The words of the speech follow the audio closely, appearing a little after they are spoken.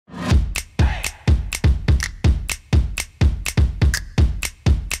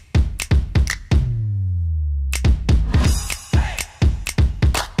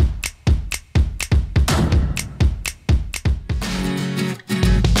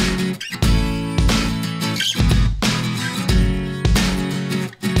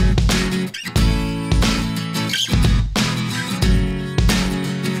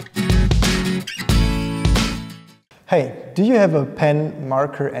do you have a pen,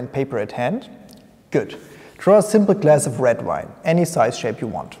 marker and paper at hand? Good. Draw a simple glass of red wine, any size shape you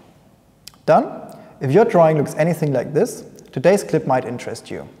want. Done? If your drawing looks anything like this, today's clip might interest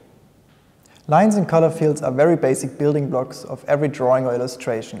you. Lines and color fields are very basic building blocks of every drawing or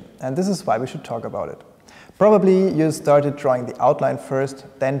illustration, and this is why we should talk about it. Probably you started drawing the outline first,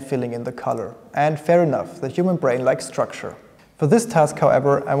 then filling in the color. And fair enough, the human brain likes structure. For this task,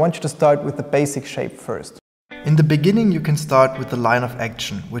 however, I want you to start with the basic shape first. In the beginning, you can start with the line of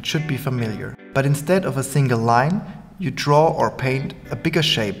action, which should be familiar. But instead of a single line, you draw or paint a bigger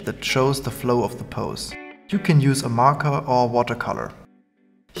shape that shows the flow of the pose. You can use a marker or watercolor.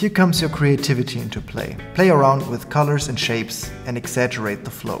 Here comes your creativity into play. Play around with colors and shapes and exaggerate the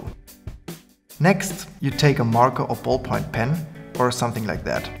flow. Next, you take a marker or ballpoint pen or something like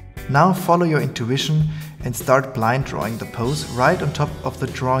that. Now follow your intuition and start blind drawing the pose right on top of the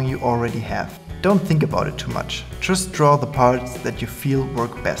drawing you already have. Don't think about it too much. Just draw the parts that you feel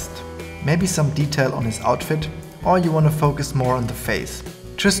work best. Maybe some detail on his outfit, or you want to focus more on the face.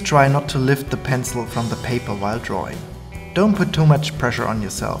 Just try not to lift the pencil from the paper while drawing. Don't put too much pressure on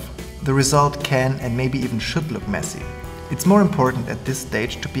yourself. The result can and maybe even should look messy. It's more important at this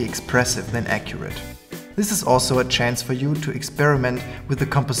stage to be expressive than accurate. This is also a chance for you to experiment with the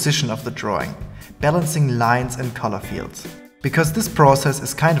composition of the drawing, balancing lines and color fields. Because this process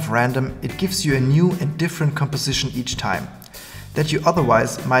is kind of random, it gives you a new and different composition each time, that you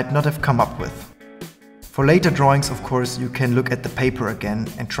otherwise might not have come up with. For later drawings, of course, you can look at the paper again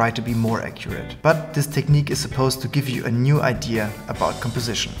and try to be more accurate. But this technique is supposed to give you a new idea about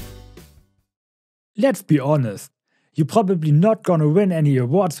composition. Let's be honest, you're probably not gonna win any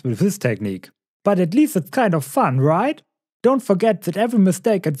awards with this technique. But at least it's kind of fun, right? Don't forget that every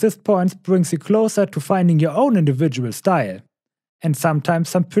mistake at this point brings you closer to finding your own individual style. And sometimes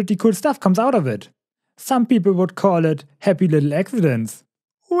some pretty cool stuff comes out of it. Some people would call it happy little accidents.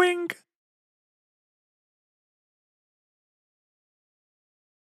 Wink!